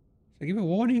 So give a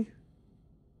warning?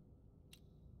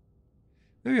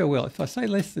 Maybe I will. If I say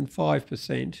less than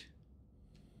 5%,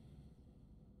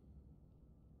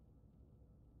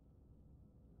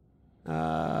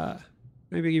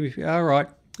 maybe give me, all right,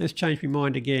 let's change my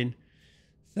mind again.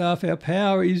 So if our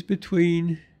power is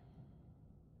between,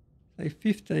 say,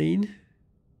 15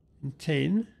 and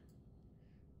 10,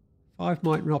 5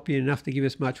 might not be enough to give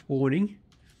us much warning.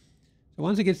 So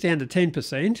once it gets down to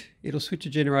 10%, it'll switch the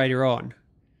generator on.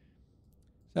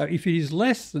 So if it is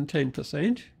less than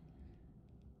 10%,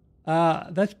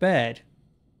 that's bad.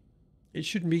 It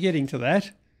shouldn't be getting to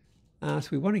that. So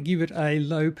we want to give it a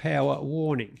low power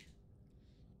warning.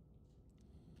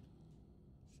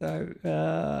 So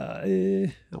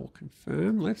I'll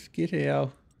confirm. Let's get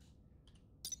our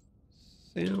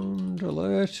sound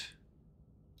alert.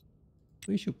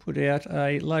 We should put out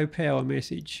a low power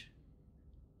message.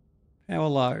 Power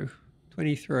low,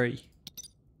 23.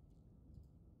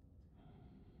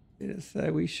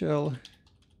 So we shall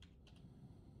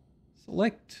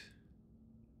select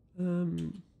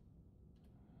R1.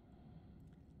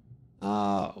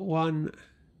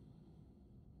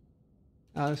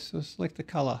 So select the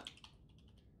colour.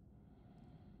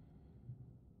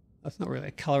 That's not really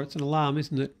a colour, it's an alarm,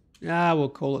 isn't it? We'll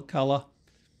call it colour.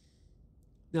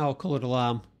 No, I'll call it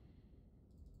alarm.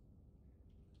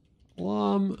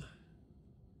 Alarm.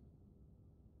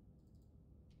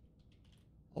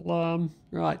 Alarm.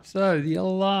 Right, so the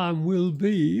alarm will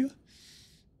be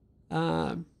based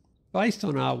on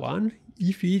R1.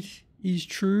 If it is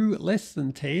true less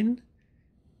than 10,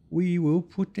 we will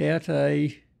put out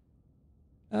a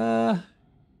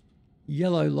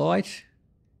yellow light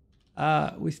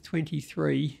with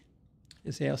 23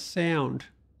 as our sound,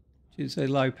 which is a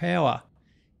low power.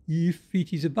 If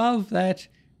it is above that,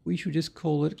 we should just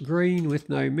call it green with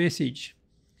no message.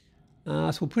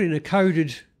 So we'll put in a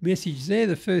coded message there.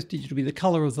 The first digit will be the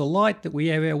colour of the light that we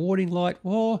have our warning light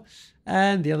for,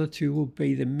 and the other two will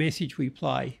be the message we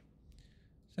play.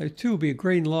 So 2 will be a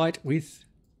green light with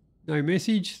no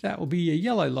message. That will be a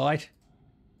yellow light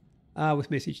with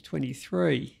message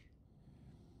 23.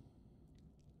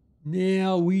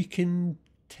 Now we can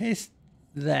test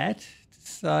that to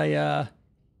say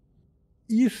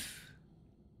if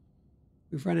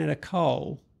we've run out of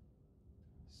coal.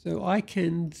 So I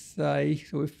can say,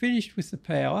 so we're finished with the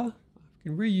power. I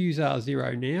can reuse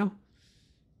R0 now.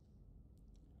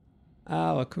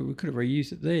 We could have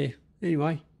reused it there.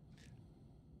 Anyway,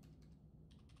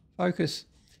 focus.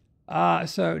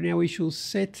 So now we shall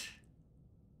set,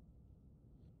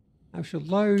 I shall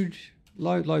load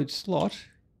slot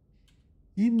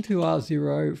into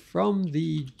R0 from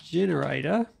the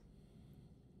generator.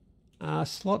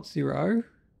 Slot 0,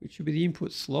 which should be the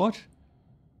input slot.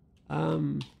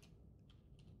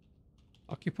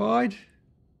 Occupied. I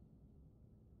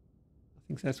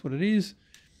think that's what it is.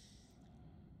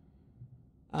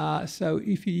 So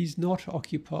if it is not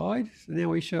occupied, so now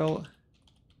we shall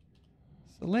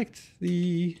select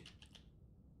the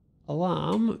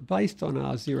alarm based on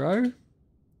R0.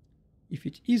 If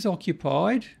it is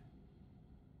occupied,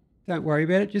 don't worry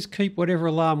about it, just keep whatever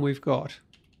alarm we've got.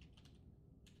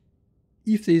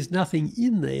 If there's nothing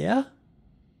in there,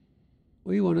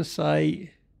 we want to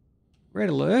say red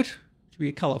alert, should be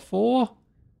a colour 4,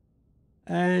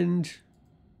 and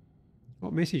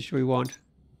what message do we want?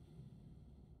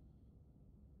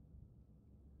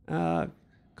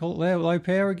 Call it low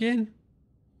power again?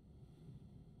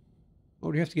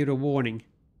 Or do you have to give it a warning?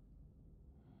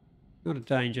 Not a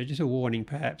danger, just a warning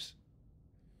perhaps.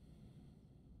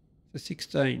 So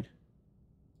 16.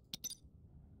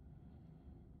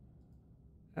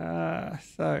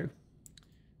 So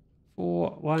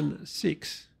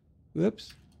 416.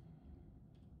 Whoops.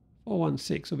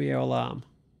 416 will be our alarm.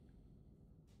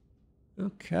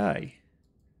 Okay.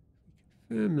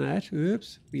 Confirm that.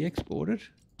 Oops. We export it.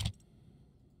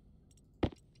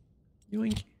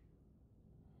 Yoink.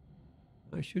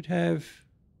 I should have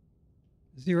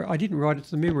 0. I didn't write it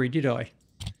to the memory, did I?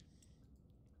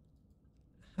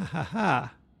 Ha ha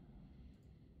ha.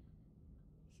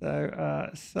 So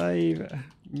save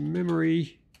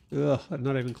memory. Ugh,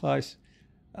 not even close.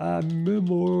 Memory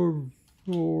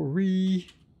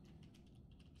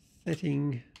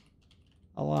setting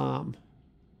alarm.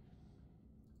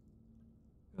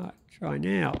 Right, try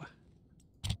now.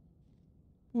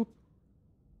 Whoop.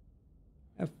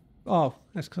 Oh,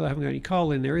 that's because I haven't got any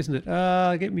coal in there, isn't it?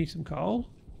 Get me some coal.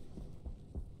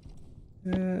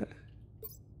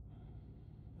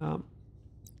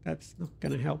 That's not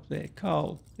going to help there.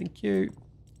 Coal, thank you.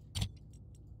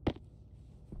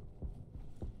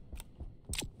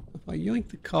 If I yoink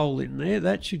the coal in there,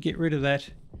 that should get rid of that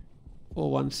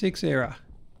 416 error.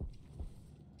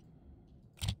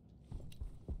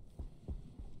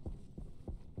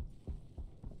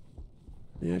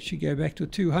 Now it should go back to a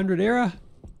 200 error,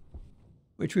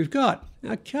 which we've got.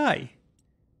 Okay. I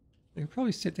can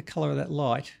probably set the colour of that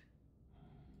light.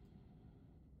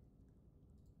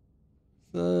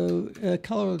 So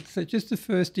colour, so just the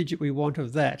first digit we want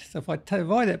of that. So if I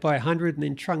divide that by 100 and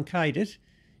then truncate it,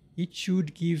 it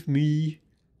should give me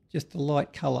just the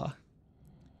light colour.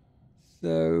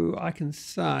 So I can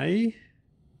say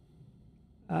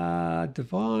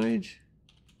divide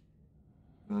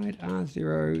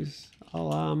R0's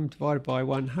alarm divided by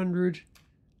 100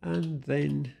 and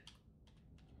then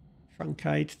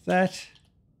truncate that.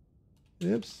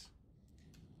 Oops.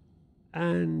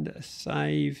 And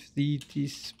save the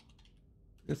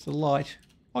that's the light.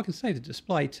 I can save the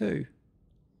display too.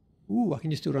 Ooh, I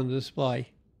can just do it on the display.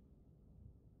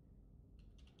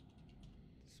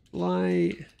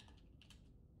 Display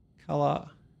color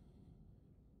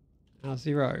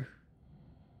R0.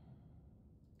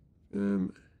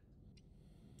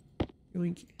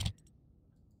 Yoink.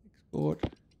 Export.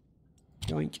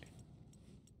 Yoink.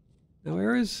 No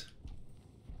errors.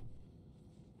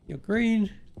 You're green.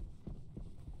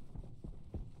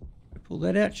 Pull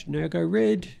that out, should now go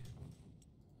red.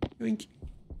 Yoink.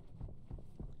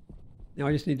 Now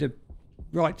I just need to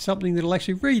write something that'll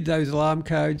actually read those alarm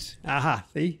codes. Aha,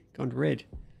 see, gone to red.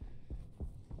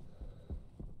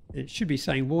 It should be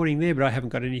saying warning there, but I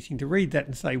haven't got anything to read that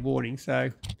and say warning,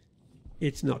 so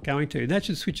it's not going to. And that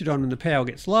should switch it on when the power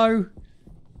gets low.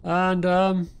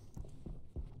 And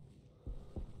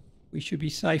we should be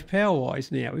safe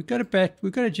power-wise now. We've got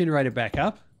a generator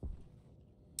backup.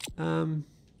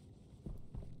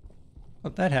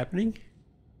 Got that happening.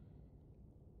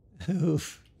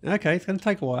 Oof. Okay, it's going to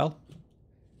take a while.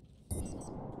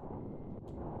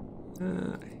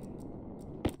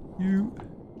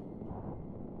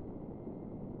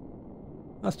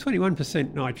 That's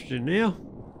 21% nitrogen now.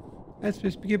 That's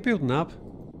just building up.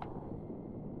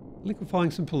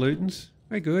 Liquefying some pollutants.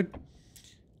 Very good.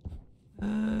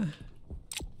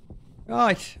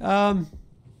 Right. You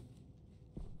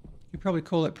probably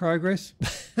call it progress.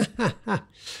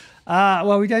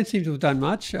 Well, we don't seem to have done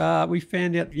much. We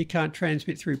found out that you can't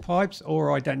transmit through pipes,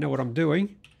 or I don't know what I'm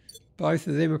doing. Both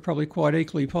of them are probably quite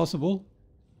equally possible.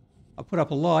 I put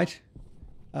up a light,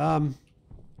 and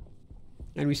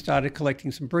we started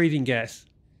collecting some breathing gas,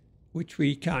 which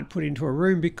we can't put into a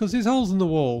room because there's holes in the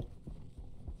wall.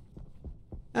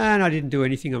 And I didn't do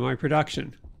anything on my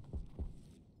production.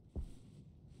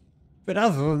 But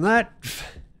other than that,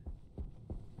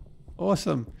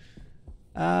 awesome.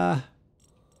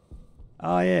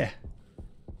 Oh yeah,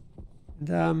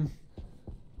 and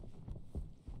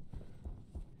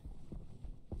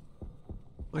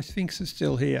my Sphinx is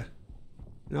still here,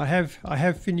 and I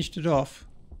have finished it off.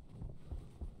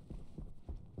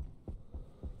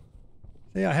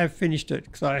 See, I have finished it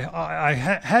because I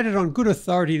had it on good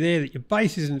authority there that your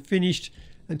base isn't finished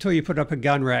until you put up a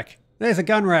gun rack. There's a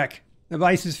gun rack. The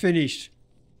base is finished.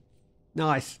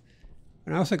 Nice.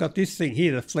 And I also got this thing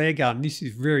here, the flare gun. This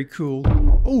is very cool.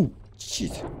 Oh,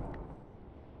 shit.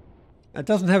 It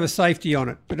doesn't have a safety on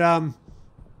it, but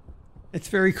it's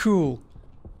very cool.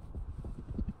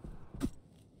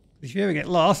 If you ever get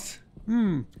lost,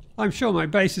 I'm sure my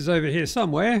base is over here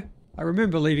somewhere. I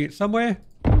remember leaving it somewhere.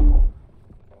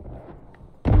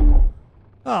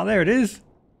 Oh, there it is.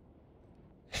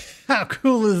 How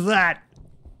cool is that?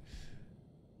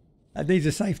 It needs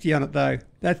a safety on it though.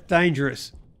 That's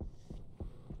dangerous.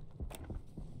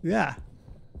 Yeah.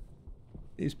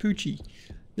 There's Poochie.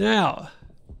 Now,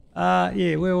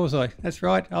 yeah, where was I? That's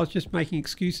right. I was just making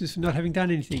excuses for not having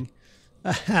done anything.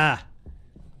 Aha.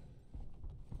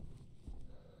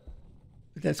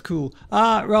 But that's cool.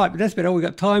 Right, but that's about all we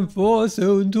got time for.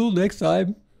 So until next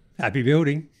time, happy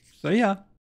building. See ya.